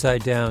world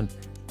upside down,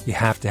 you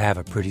have to have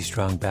a pretty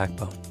strong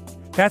backbone.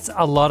 That's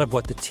a lot of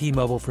what the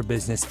T-Mobile for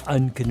Business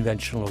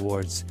Unconventional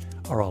Awards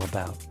are all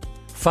about.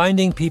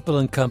 Finding people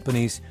and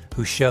companies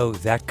who show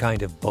that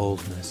kind of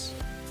boldness.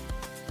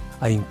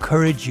 I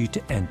encourage you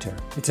to enter.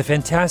 It's a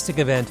fantastic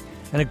event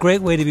and a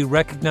great way to be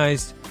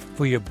recognized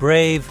for your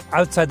brave,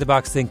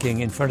 outside-the-box thinking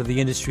in front of the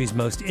industry's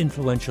most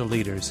influential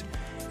leaders,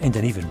 and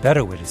an even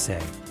better way to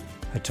say,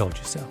 I told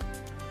you so.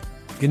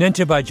 You can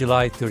enter by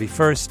July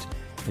 31st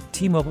at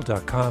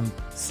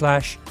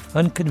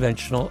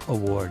T-Mobile.com/unconventional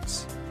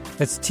awards.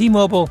 That's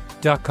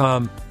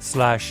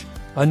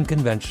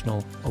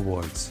T-Mobile.com/unconventional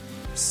awards.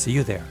 See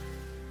you there.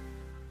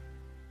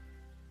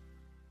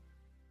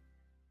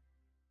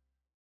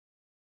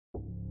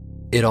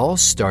 It all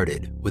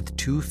started with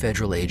two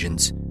federal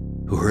agents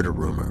who heard a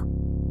rumor.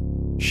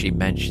 She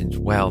mentions,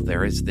 well,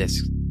 there is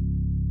this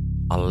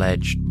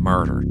alleged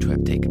murder to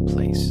have taken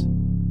place.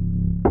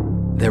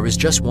 There was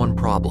just one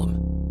problem.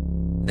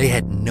 They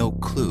had no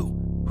clue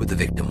who the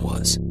victim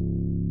was.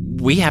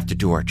 We have to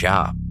do our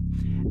job,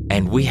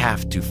 and we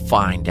have to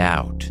find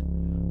out,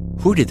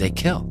 who did they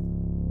kill?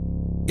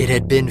 It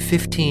had been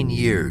 15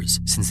 years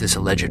since this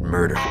alleged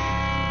murder.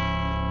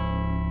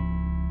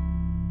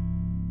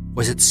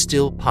 Was it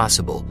still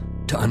possible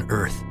to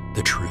unearth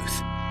the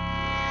truth?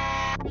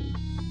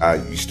 I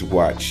used to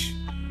watch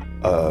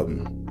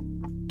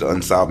the the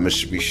Unsolved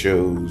Mystery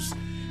shows,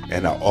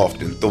 and I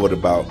often thought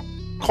about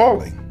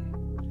calling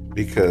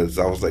because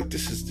I was like,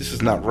 this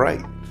is not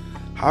right.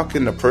 How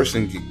can a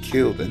person get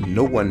killed and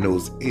no one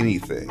knows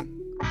anything?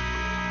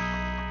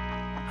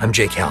 I'm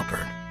Jake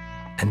Halpern,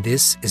 and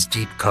this is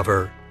Deep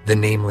Cover, The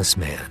Nameless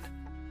Man.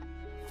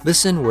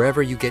 Listen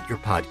wherever you get your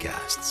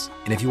podcasts.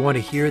 And if you want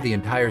to hear the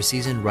entire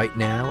season right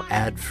now,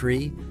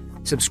 ad-free,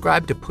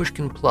 subscribe to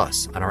Pushkin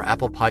Plus on our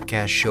Apple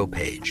Podcast show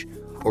page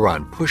or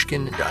on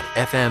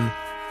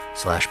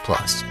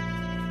pushkin.fm/plus.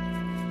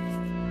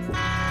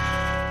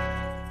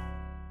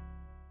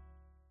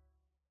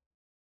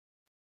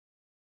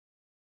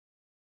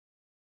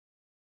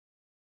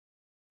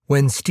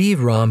 When Steve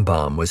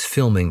Rombaum was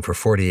filming for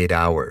 48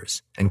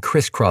 Hours and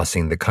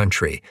crisscrossing the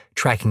country,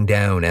 tracking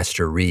down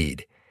Esther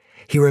Reed,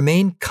 he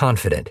remained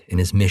confident in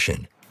his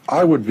mission.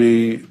 I would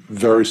be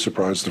very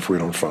surprised if we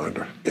don't find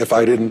her. If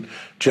I didn't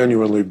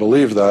genuinely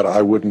believe that,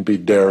 I wouldn't be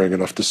daring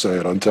enough to say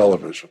it on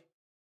television.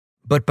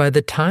 But by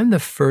the time the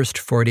first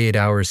 48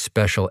 Hours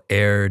special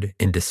aired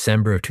in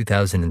December of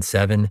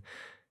 2007,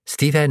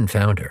 Steve hadn't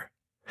found her.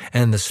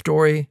 And the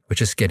story was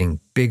just getting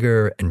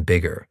bigger and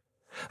bigger.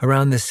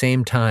 Around the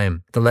same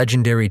time, the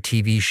legendary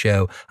TV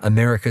show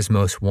America's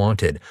Most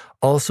Wanted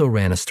also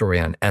ran a story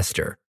on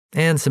Esther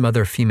and some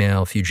other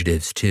female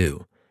fugitives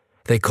too.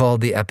 They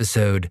called the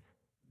episode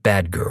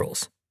Bad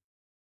Girls.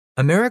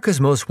 America's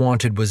Most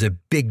Wanted was a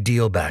big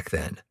deal back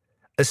then,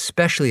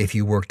 especially if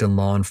you worked in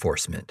law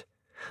enforcement.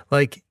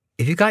 Like,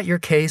 if you got your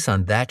case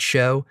on that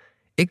show,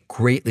 it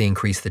greatly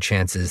increased the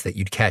chances that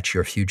you'd catch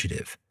your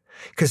fugitive,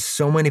 because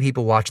so many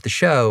people watched the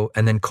show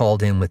and then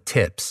called in with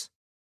tips.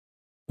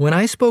 When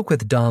I spoke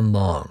with Don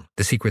Long,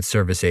 the Secret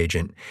Service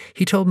agent,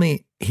 he told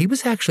me he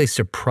was actually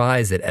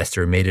surprised that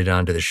Esther made it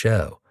onto the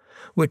show,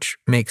 which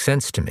makes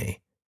sense to me.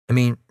 I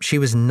mean, she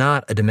was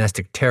not a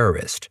domestic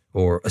terrorist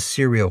or a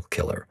serial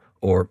killer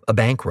or a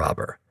bank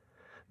robber.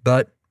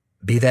 But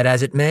be that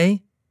as it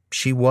may,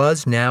 she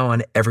was now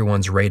on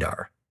everyone's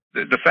radar.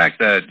 The fact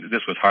that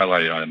this was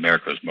highlighted on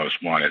America's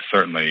Most Wanted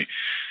certainly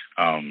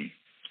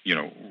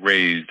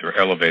raised or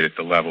elevated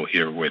the level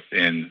here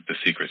within the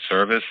Secret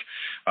Service.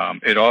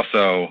 It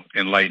also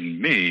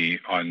enlightened me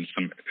on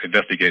some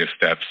investigative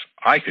steps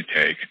I could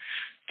take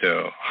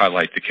to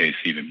highlight the case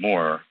even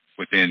more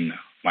within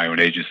my own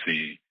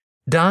agency.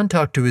 Don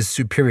talked to his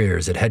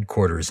superiors at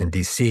headquarters in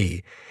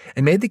D.C.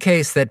 and made the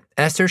case that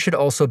Esther should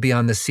also be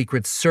on the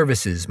Secret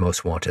Service's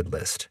Most Wanted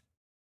list.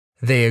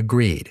 They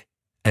agreed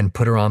and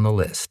put her on the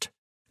list.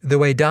 The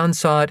way Don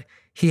saw it,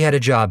 he had a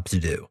job to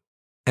do,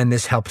 and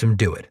this helped him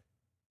do it.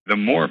 The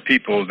more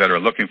people that are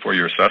looking for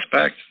your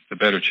suspect, the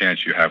better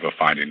chance you have of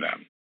finding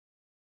them.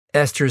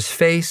 Esther's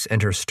face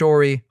and her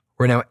story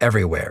were now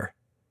everywhere,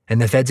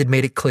 and the feds had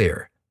made it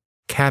clear.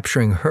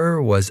 Capturing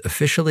her was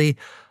officially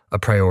a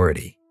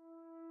priority.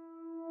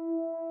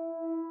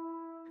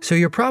 So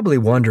you're probably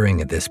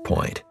wondering at this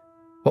point,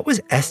 what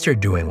was Esther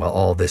doing while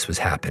all this was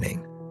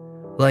happening?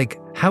 Like,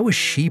 how was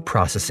she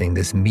processing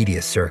this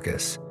media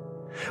circus?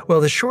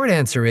 Well, the short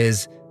answer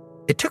is,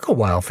 it took a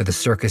while for the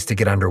circus to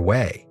get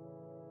underway.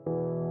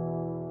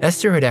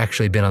 Esther had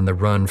actually been on the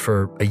run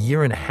for a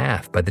year and a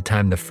half by the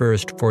time the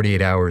first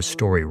 48 Hours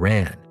story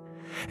ran.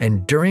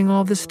 And during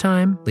all this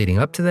time, leading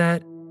up to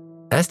that,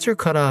 Esther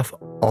cut off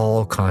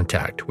all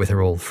contact with her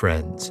old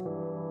friends.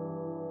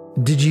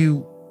 Did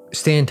you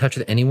stay in touch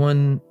with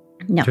anyone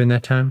during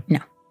that time?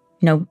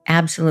 No,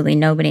 absolutely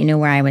nobody knew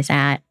where I was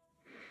at.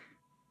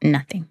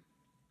 Nothing.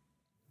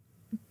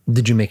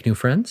 Did you make new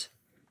friends?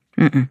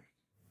 Mm-mm.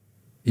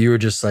 You were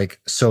just like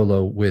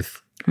solo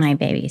with... My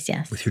babies,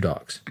 yes. With your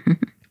dogs?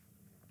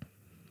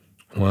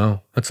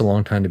 Wow, that's a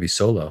long time to be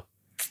solo.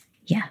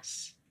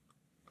 Yes.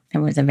 It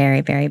was a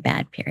very, very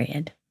bad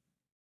period.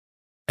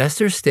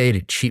 Esther stayed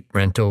at cheap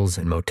rentals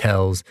and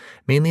motels,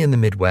 mainly in the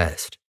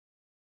Midwest.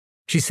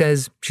 She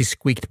says she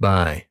squeaked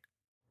by.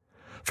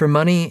 For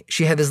money,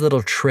 she had this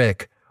little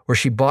trick where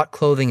she bought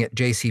clothing at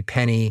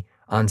JCPenney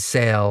on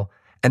sale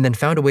and then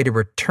found a way to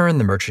return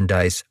the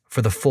merchandise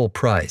for the full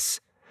price.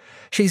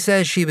 She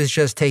says she was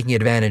just taking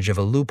advantage of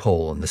a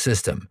loophole in the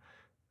system.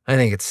 I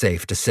think it's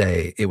safe to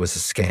say it was a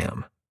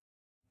scam.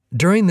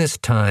 During this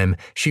time,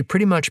 she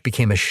pretty much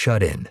became a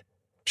shut-in.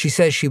 She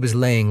says she was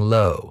laying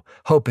low,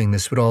 hoping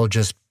this would all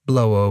just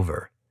blow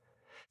over.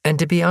 And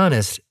to be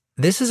honest,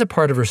 this is a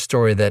part of her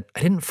story that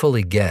I didn't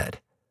fully get.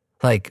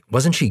 Like,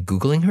 wasn't she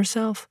Googling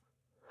herself?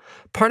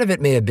 Part of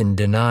it may have been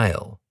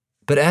denial,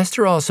 but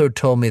Esther also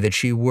told me that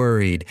she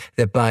worried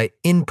that by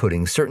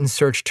inputting certain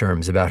search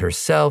terms about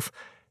herself,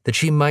 that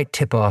she might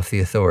tip off the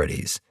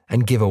authorities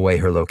and give away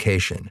her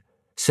location.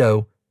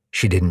 So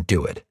she didn't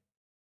do it.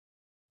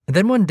 And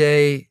then one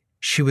day,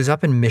 she was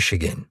up in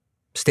Michigan,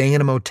 staying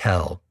in a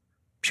motel.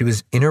 She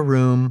was in her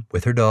room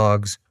with her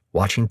dogs,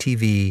 watching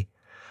TV,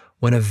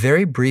 when a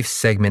very brief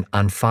segment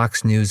on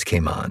Fox News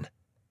came on,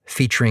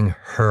 featuring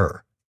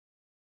her.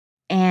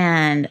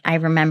 And I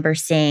remember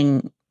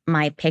seeing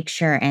my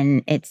picture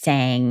and it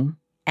saying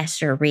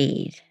Esther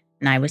Reed.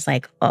 And I was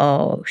like,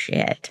 oh,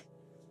 shit.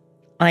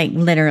 Like,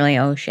 literally,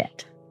 oh,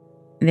 shit.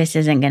 This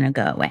isn't going to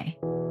go away.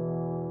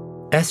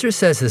 Esther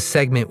says the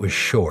segment was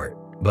short,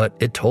 but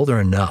it told her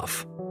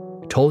enough.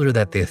 It told her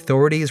that the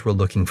authorities were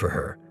looking for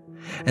her,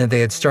 and they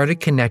had started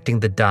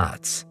connecting the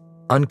dots,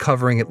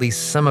 uncovering at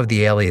least some of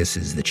the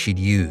aliases that she'd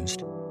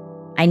used.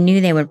 I knew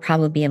they would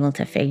probably be able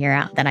to figure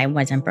out that I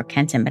wasn't Brooke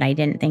Henson, but I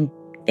didn't think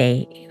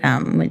they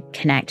would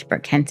connect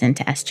Brooke Henson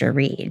to Esther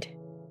Reed.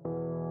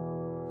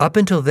 Up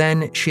until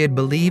then, she had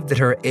believed that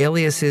her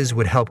aliases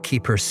would help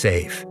keep her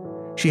safe.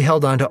 She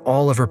held on to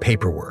all of her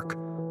paperwork,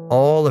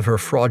 all of her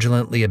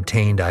fraudulently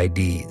obtained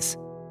IDs.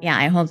 Yeah,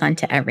 I hold on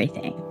to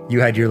everything.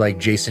 You had your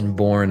Jason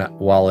Bourne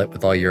wallet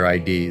with all your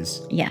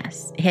IDs.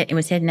 Yes, it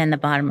was hidden in the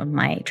bottom of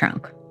my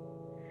trunk,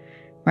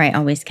 where I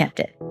always kept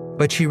it.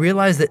 But she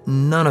realized that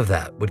none of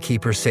that would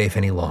keep her safe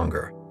any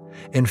longer.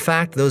 In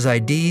fact, those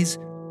IDs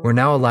were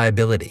now a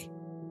liability.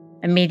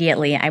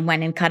 Immediately, I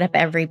went and cut up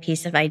every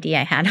piece of ID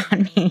I had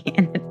on me,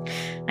 and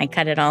I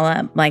cut it all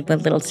up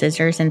with little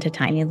scissors into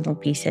tiny little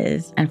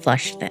pieces and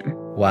flushed them.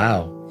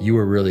 Wow, you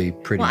were really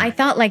pretty. Well, I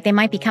thought they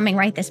might be coming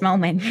right this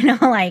moment,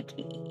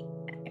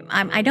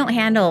 I don't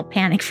handle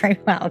panic very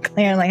well,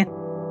 clearly.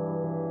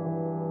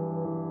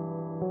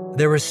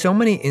 There were so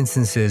many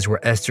instances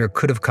where Esther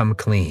could have come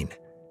clean,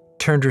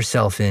 turned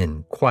herself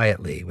in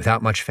quietly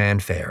without much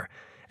fanfare,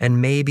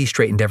 and maybe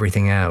straightened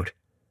everything out.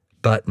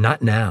 But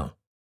not now.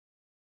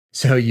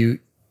 So you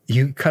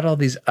cut all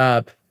these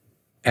up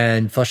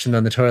and flushed them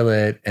down the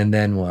toilet, and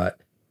then what?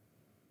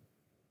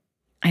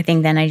 I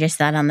think then I just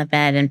sat on the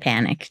bed and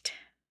panicked.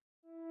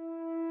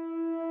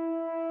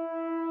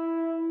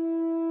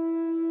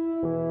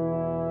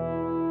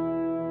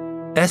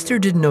 Esther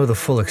didn't know the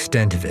full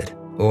extent of it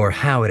or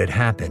how it had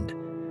happened.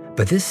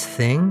 But this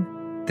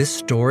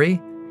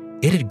story,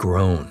 it had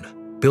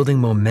grown, building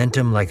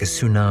momentum like a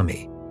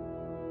tsunami.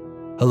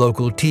 A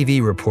local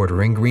TV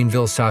reporter in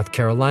Greenville, South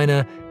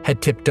Carolina,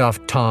 had tipped off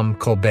Tom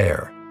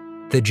Colbert,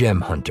 the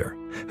gem hunter,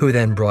 who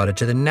then brought it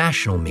to the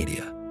national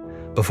media.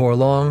 Before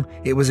long,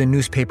 it was a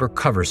newspaper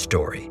cover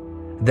story,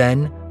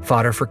 then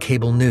fodder for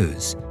cable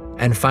news,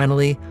 and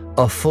finally,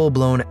 a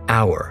full-blown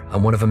hour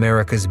on one of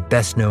America's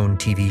best-known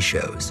TV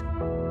shows.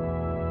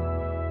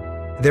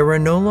 There were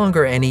no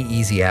longer any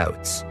easy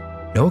outs,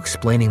 no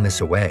explaining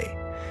this away.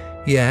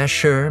 Yeah,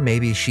 sure,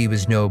 maybe she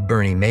was no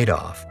Bernie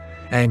Madoff,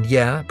 and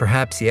yeah,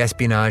 perhaps the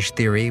espionage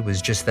theory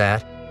was just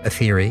that, a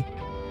theory.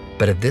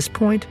 But at this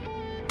point,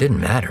 it didn't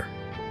matter.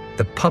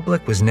 The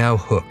public was now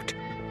hooked,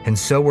 and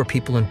so were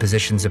people in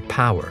positions of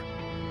power.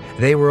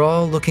 They were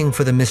all looking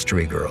for the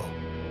mystery girl,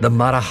 the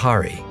Mata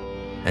Hari,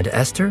 and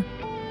Esther,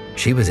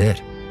 she was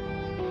it.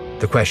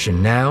 The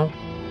question now,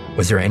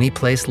 was there any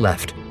place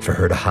left for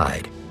her to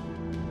hide?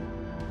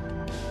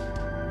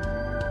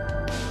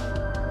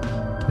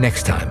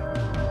 Next time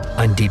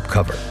on Deep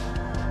Cover.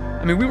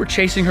 I mean, we were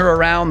chasing her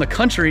around the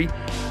country,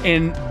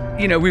 and,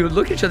 we would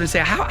look at each other and say,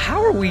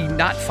 how are we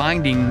not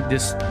finding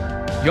this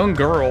young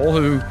girl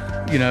who,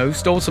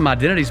 stole some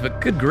identities? But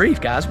good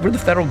grief, guys, we're the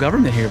federal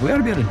government here. We ought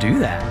to be able to do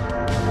that.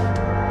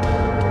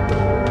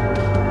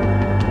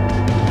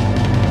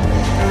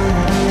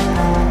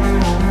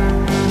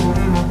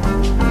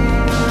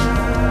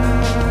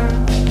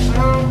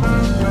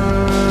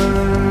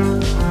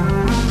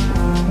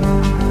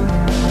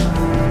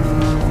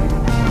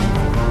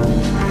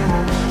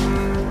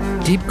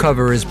 Deep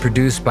Cover is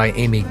produced by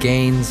Amy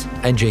Gaines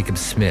and Jacob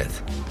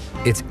Smith.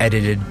 It's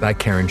edited by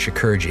Karen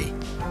Shakurji.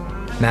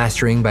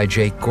 Mastering by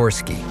Jake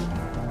Gorski.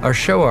 Our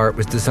show art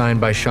was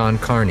designed by Sean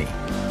Carney.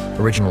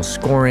 Original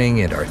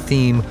scoring and our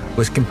theme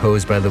was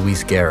composed by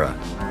Luis Guerra.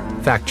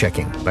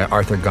 Fact-checking by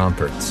Arthur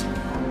Gompertz.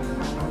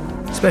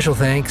 Special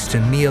thanks to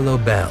Mia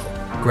Lobel,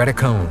 Greta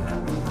Cohn,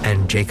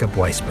 and Jacob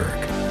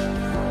Weisberg.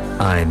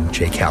 I'm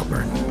Jake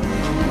Halpern.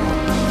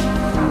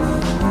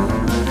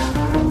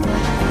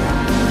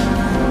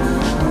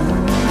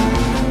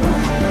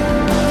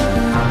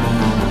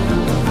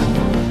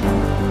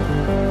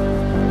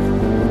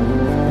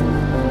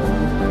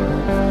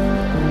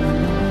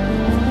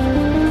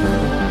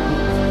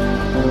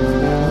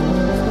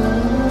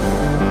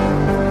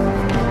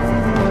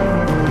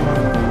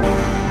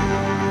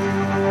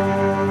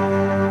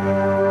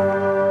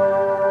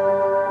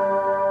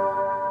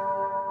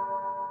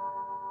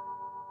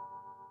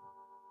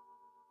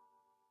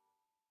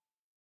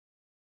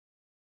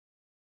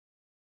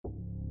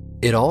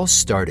 It all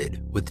started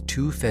with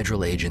two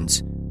federal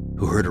agents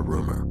who heard a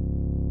rumor.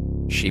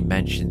 She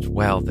mentions,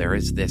 there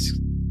is this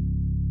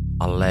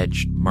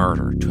alleged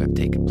murder to have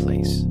taken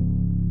place.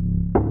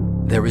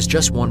 There was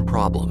just one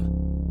problem.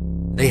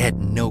 They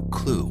had no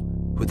clue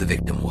who the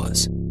victim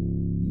was.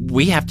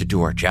 We have to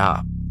do our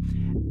job,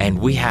 and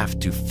we have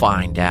to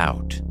find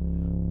out,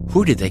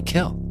 who did they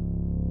kill?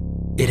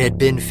 It had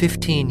been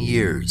 15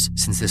 years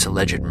since this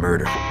alleged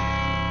murder.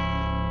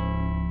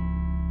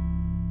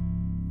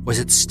 Was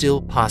it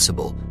still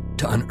possible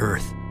to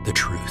unearth the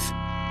truth?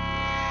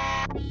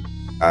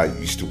 I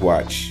used to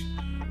watch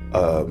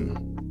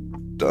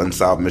the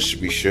Unsolved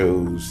Mystery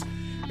shows,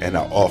 and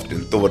I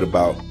often thought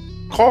about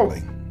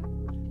calling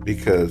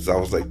because I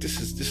was like, this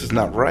is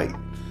not right.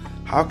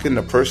 How can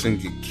a person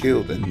get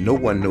killed and no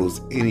one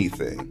knows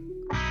anything?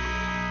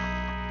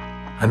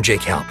 I'm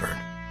Jake Halpern,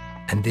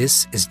 and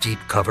this is Deep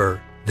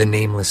Cover, The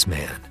Nameless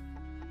Man.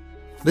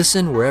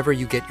 Listen wherever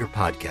you get your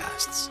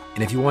podcasts,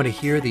 and if you want to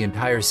hear the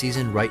entire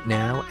season right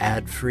now,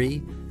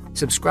 ad-free,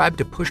 subscribe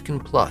to Pushkin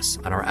Plus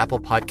on our Apple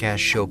Podcast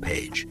show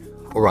page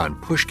or on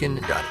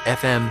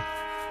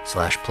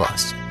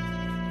pushkin.fm/plus.